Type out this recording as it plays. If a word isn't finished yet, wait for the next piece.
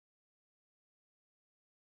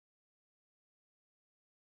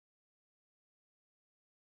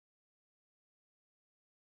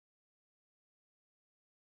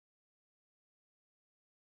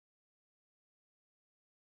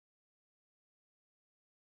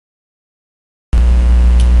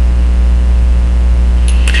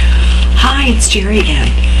it's Jerry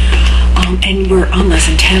again. And we're on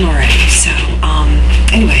lesson 10 already. So,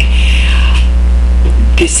 anyway,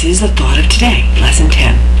 this is the thought of today, lesson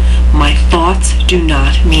 10. My thoughts do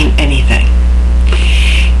not mean anything.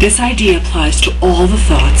 This idea applies to all the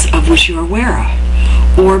thoughts of which you are aware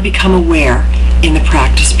of, or become aware in the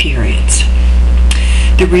practice periods.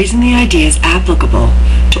 The reason the idea is applicable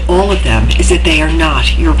to all of them is that they are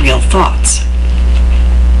not your real thoughts.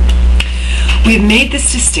 We have made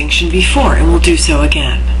this distinction before and will do so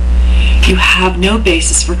again. You have no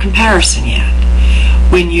basis for comparison yet.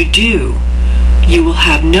 When you do, you will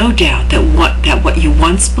have no doubt that what you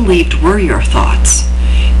once believed were your thoughts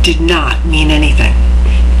did not mean anything.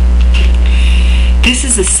 This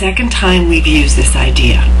is the second time we've used this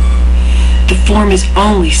idea. The form is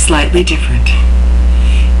only slightly different.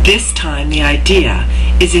 This time the idea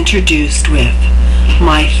is introduced with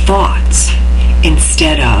my thoughts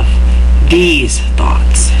instead of these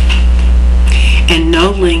thoughts. And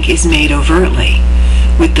no link is made overtly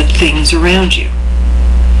with the things around you.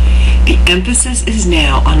 The emphasis is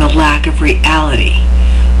now on the lack of reality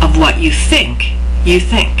of what you think you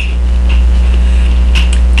think.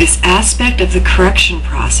 This aspect of the correction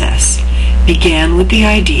process began with the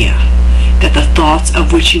idea that the thoughts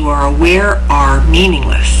of which you are aware are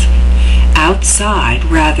meaningless, outside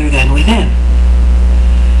rather than within,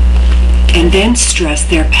 and then stress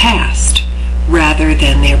their past rather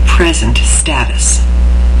than their present status.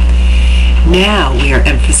 Now we are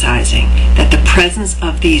emphasizing that the presence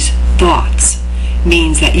of these thoughts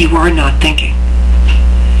means that you are not thinking.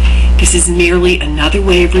 This is merely another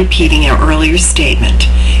way of repeating our earlier statement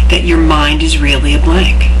that your mind is really a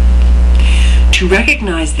blank. To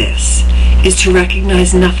recognize this is to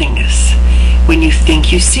recognize nothingness when you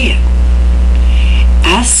think you see it.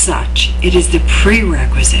 As such, it is the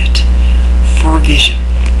prerequisite for vision.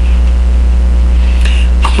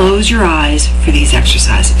 Close your eyes for these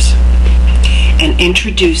exercises and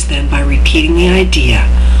introduce them by repeating the idea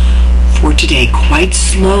for today quite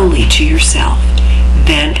slowly to yourself,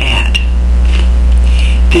 then add.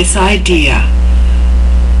 This idea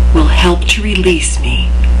will help to release me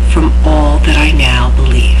from all that I now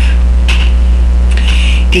believe.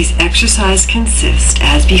 These exercises consist,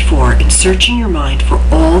 as before, in searching your mind for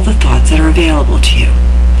all the thoughts that are available to you.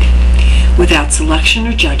 Without selection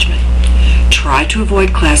or judgment, try to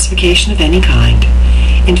avoid classification of any kind.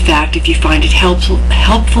 In fact, if you find it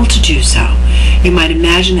helpful to do so, you might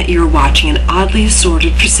imagine that you are watching an oddly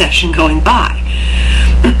assorted procession going by,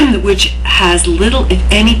 which has little, if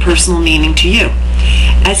any, personal meaning to you.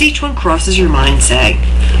 As each one crosses your mind, say,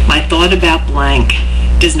 my thought about blank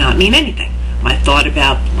does not mean anything. My thought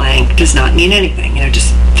about blank does not mean anything.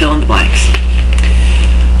 Just fill in the blanks.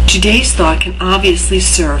 Today's thought can obviously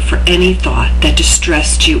serve for any thought that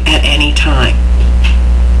distressed you at any time.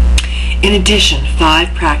 In addition,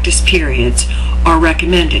 5 practice periods are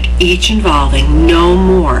recommended, each involving no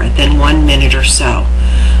more than 1 minute or so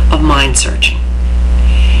of mind searching.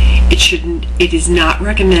 It is not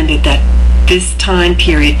recommended that this time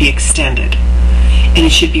period be extended, and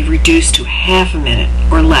it should be reduced to half a minute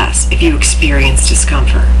or less if you experience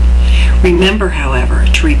discomfort. Remember, however,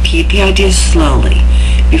 to repeat the idea slowly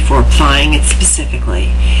before applying it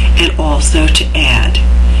specifically, and also to add,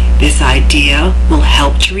 this idea will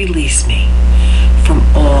help to release me from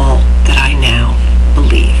all that I now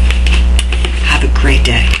believe. Have a great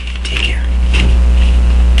day.